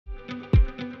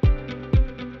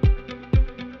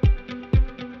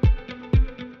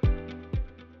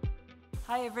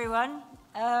Hi, everyone.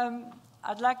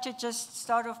 I'd like to just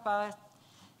start off by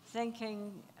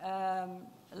thanking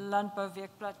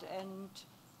Landbouweekblad and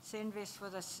Senvest for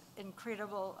this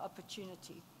incredible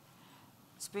opportunity.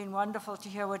 It's been wonderful to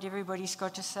hear what everybody's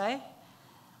got to say,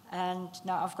 and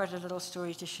now I've got a little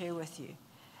story to share with you.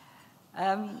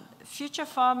 Future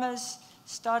Farmers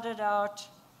started out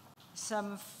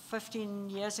some 15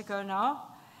 years ago now,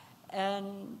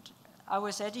 and I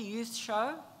was at a youth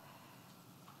show,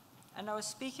 and I was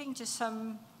speaking to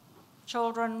some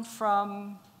children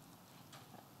from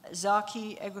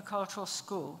Zaki Agricultural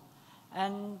School.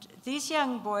 And these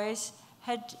young boys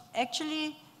had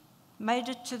actually made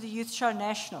it to the Youth Show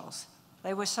Nationals.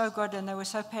 They were so good and they were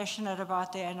so passionate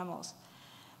about their animals.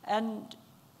 And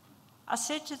I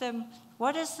said to them,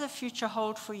 what does the future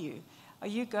hold for you? Are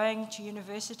you going to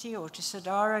university or to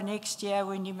Sidara next year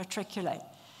when you matriculate?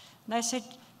 And they said,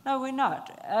 no, we're not.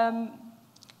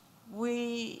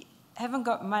 We haven't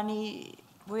got money,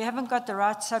 we haven't got the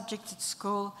right subject at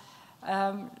school,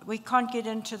 we can't get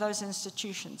into those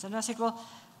institutions. And I said, well,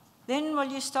 then will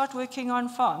you start working on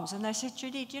farms? And they said,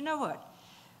 Judy, do you know what?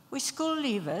 We're school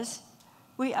leavers,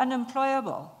 we're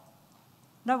unemployable.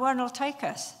 No one will take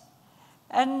us.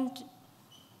 And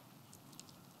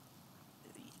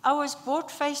I was brought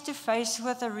face to face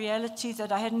with a reality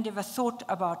that I hadn't ever thought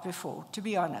about before, to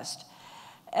be honest.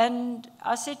 And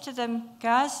I said to them,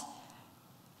 guys,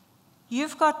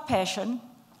 you've got passion,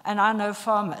 and I know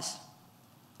farmers.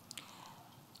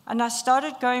 And I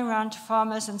started going around to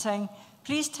farmers and saying,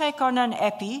 please take on an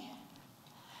appy.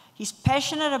 He's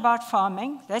passionate about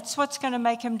farming. That's what's going to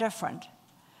make him different.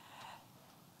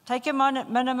 Take him on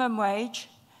at minimum wage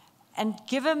and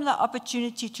give him the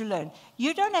opportunity to learn.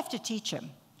 You don't have to teach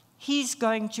him. He's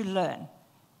going to learn.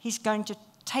 He's going to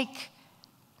take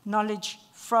knowledge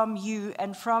from you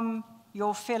and from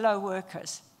your fellow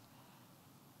workers.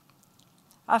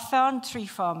 I found 3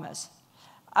 farmers.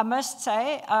 I must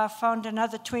say, I found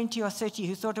another 20 or 30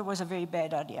 who thought it was a very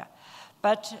bad idea.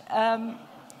 But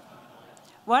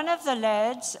one of the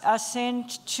lads I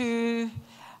sent to,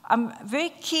 I'm very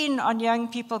keen on young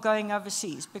people going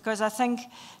overseas because I think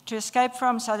to escape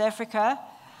from South Africa,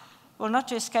 well, not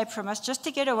to escape from us, just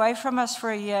to get away from us for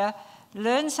a year,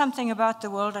 learn something about the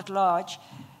world at large,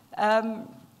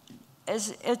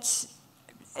 it's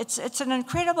an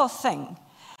incredible thing.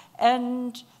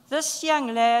 And this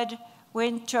young lad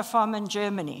went to a farm in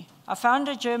Germany. I found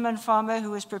a German farmer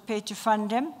who was prepared to fund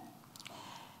him.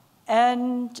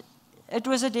 And it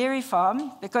was a dairy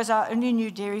farm, because I only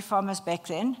knew dairy farmers back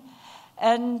then.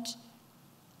 And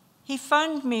he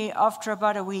phoned me after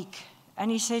about a week,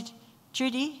 and he said,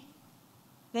 Judy,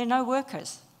 there are no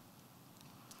workers.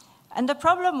 And the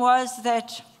problem was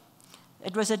that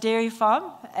it was a dairy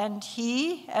farm, and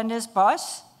he and his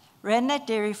boss ran that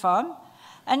dairy farm,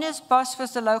 and his boss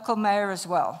was the local mayor as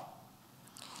well.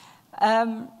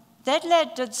 That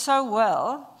lad did so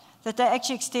well that they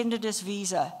actually extended his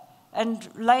visa. And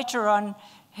later on,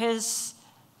 his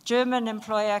German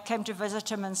employer came to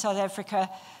visit him in South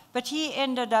Africa, but he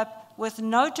ended up with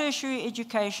no tertiary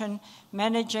education,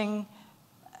 managing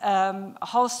a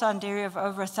Holstein dairy of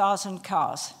over 1,000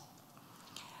 cows.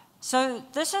 So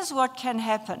this is what can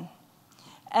happen.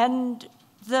 And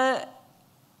the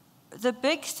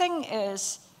big thing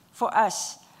is, for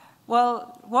us,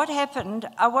 well, what happened,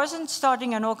 I wasn't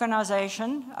starting an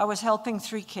organization, I was helping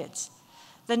 3 kids.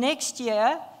 The next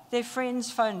year, their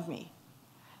friends phoned me.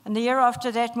 And the year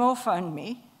after that, more phoned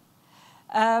me.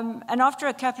 And after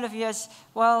a couple of years,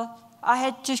 well, I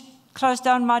had to close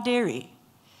down my dairy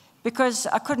because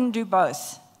I couldn't do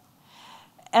both.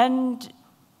 And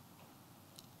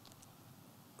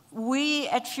we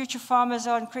at Future Farmers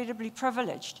are incredibly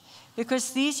privileged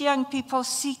because these young people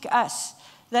seek us.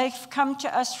 They've come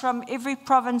to us from every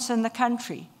province in the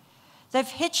country. They've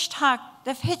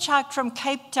hitchhiked from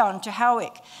Cape Town to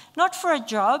Howick, not for a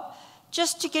job,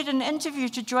 just to get an interview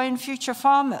to join Future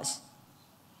Farmers.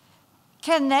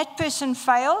 Can that person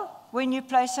fail when you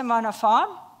place him on a farm?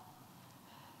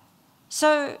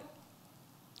 So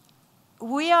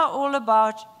we are all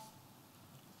about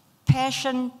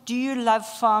passion. Do you love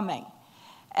farming?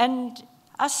 And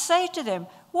I say to them,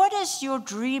 what is your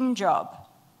dream job?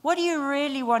 What do you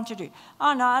really want to do?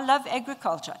 Oh, no, I love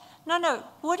agriculture. No,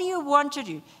 what do you want to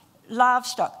do?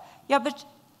 Livestock. Yeah, but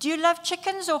do you love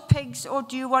chickens or pigs, or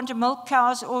do you want to milk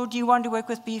cows, or do you want to work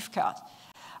with beef cows?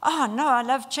 Oh, no, I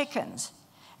love chickens.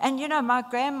 And, you know, my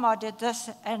grandma did this,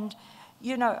 and,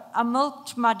 you know, I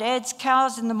milked my dad's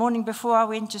cows in the morning before I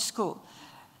went to school.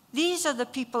 These are the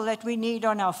people that we need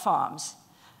on our farms.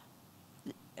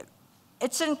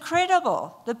 It's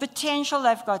incredible, the potential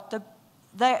they've got, the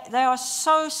they are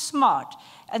so smart,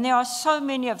 and there are so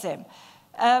many of them.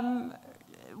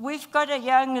 We've got a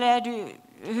young lad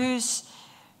who's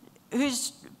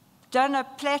done a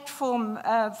platform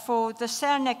for the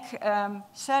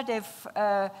SADEF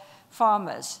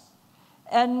farmers,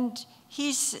 and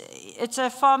it's a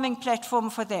farming platform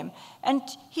for them. And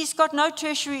he's got no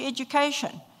tertiary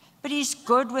education, but he's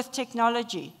good with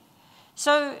technology.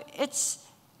 So it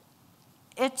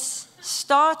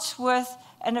starts with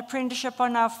an apprenticeship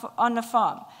on the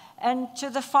farm. And to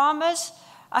the farmers,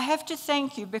 I have to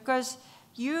thank you, because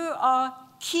you are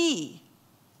key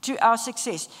to our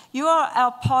success. You are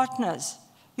our partners.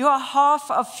 You are half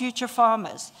of future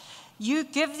farmers. You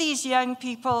give these young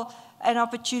people an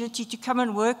opportunity to come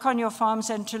and work on your farms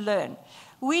and to learn.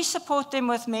 We support them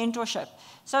with mentorship.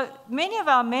 So many of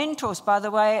our mentors, by the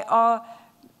way, are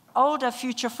older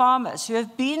future farmers who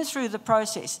have been through the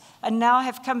process and now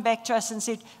have come back to us and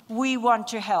said, we want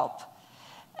to help.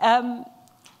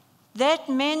 That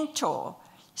mentor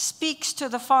speaks to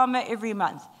the farmer every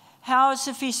month. How is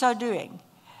Sifiso doing?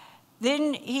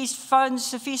 Then he phones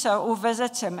Sifiso or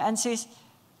visits him and says,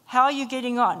 how are you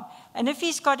getting on? And if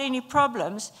he's got any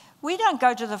problems, we don't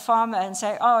go to the farmer and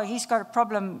say, oh, he's got a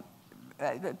problem,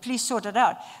 please sort it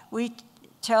out. We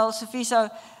tell Sifiso,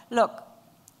 look,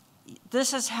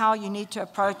 this is how you need to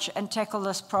approach and tackle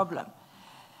this problem.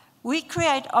 We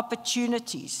create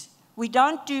opportunities. We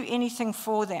don't do anything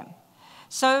for them.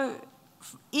 So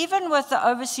even with the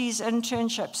overseas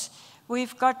internships,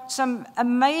 we've got some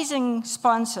amazing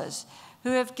sponsors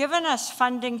who have given us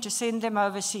funding to send them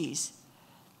overseas.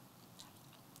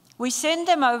 We send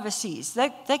them overseas.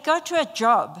 They go to a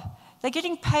job. They're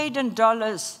getting paid in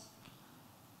dollars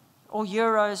or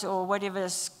euros or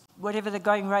whatever the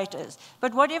going rate is.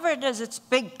 But whatever it is, it's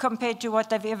big compared to what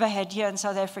they've ever had here in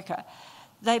South Africa.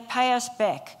 They pay us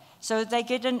back. So they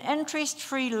get an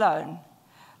interest-free loan.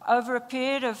 Over a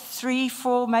period of 3,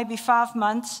 4, maybe 5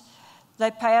 months,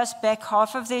 they pay us back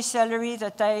half of their salary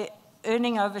that they're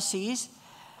earning overseas.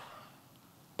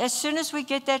 As soon as we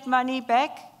get that money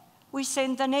back, we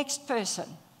send the next person.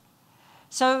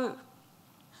 So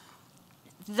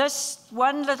this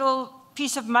one little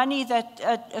piece of money that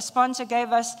a sponsor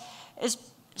gave us is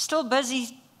still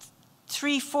busy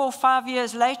 3, 4, 5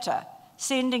 years later,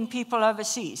 sending people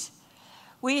overseas.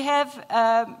 We had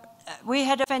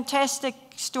a fantastic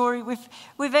story.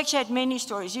 We've actually had many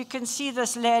stories. You can see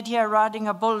this lad here riding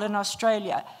a bull in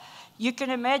Australia. You can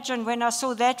imagine when I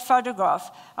saw that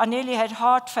photograph, I nearly had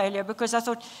heart failure because I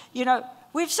thought, you know,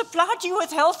 we've supplied you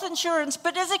with health insurance,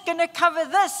 but is it going to cover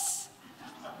this?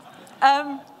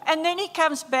 And then he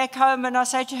comes back home and I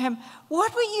say to him,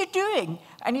 what were you doing?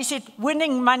 And he said,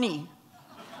 winning money.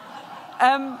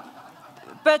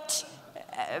 But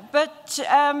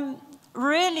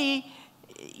really,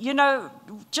 you know,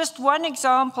 just one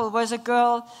example was a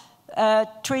girl,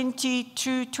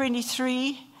 22,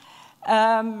 23.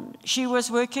 She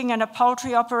was working in a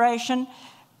poultry operation,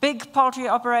 big poultry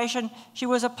operation. She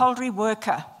was a poultry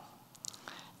worker.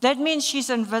 That means she's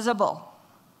invisible.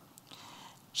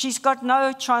 She's got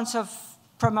no chance of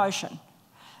promotion.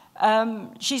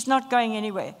 She's not going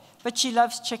anywhere, but she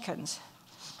loves chickens.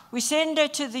 We send her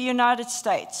to the United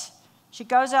States. She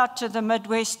goes out to the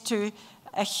Midwest to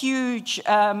a huge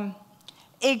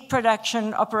egg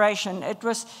production operation. It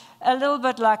was a little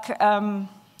bit like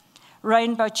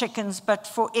rainbow chickens, but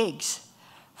for eggs.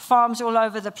 Farms all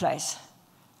over the place.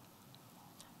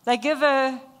 They give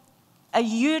her a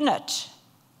unit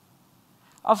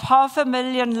of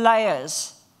 500,000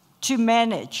 layers to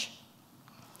manage,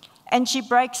 and she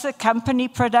breaks the company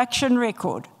production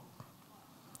record.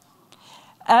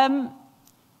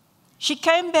 She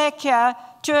came back here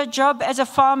to a job as a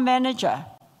farm manager.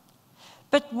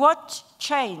 But what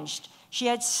changed? She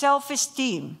had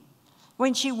self-esteem.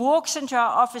 When she walks into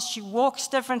our office, she walks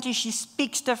differently, she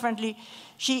speaks differently,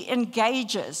 she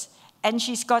engages, and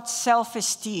she's got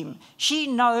self-esteem. She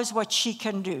knows what she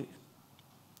can do.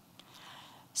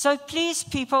 So please,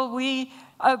 people,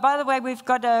 oh, by the way, we've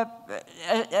got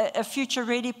a Future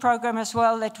Ready program as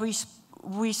well that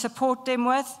we support them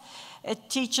with.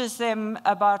 It teaches them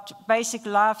about basic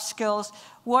life skills.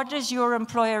 What does your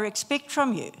employer expect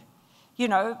from you? You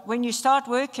know, when you start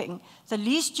working, the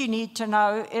least you need to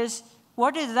know is,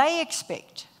 what do they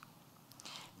expect?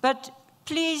 But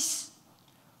please,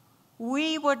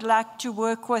 we would like to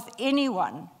work with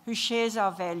anyone who shares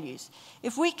our values.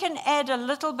 If we can add a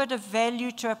little bit of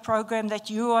value to a program that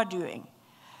you are doing,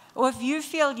 or if you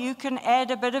feel you can add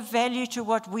a bit of value to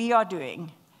what we are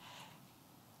doing,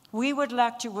 we would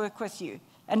like to work with you.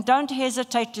 And don't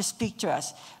hesitate to speak to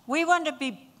us. We want to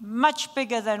be much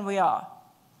bigger than we are.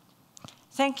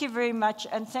 Thank you very much,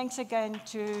 and thanks again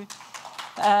to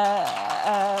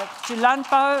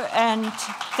Landbou, and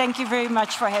thank you very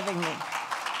much for having me.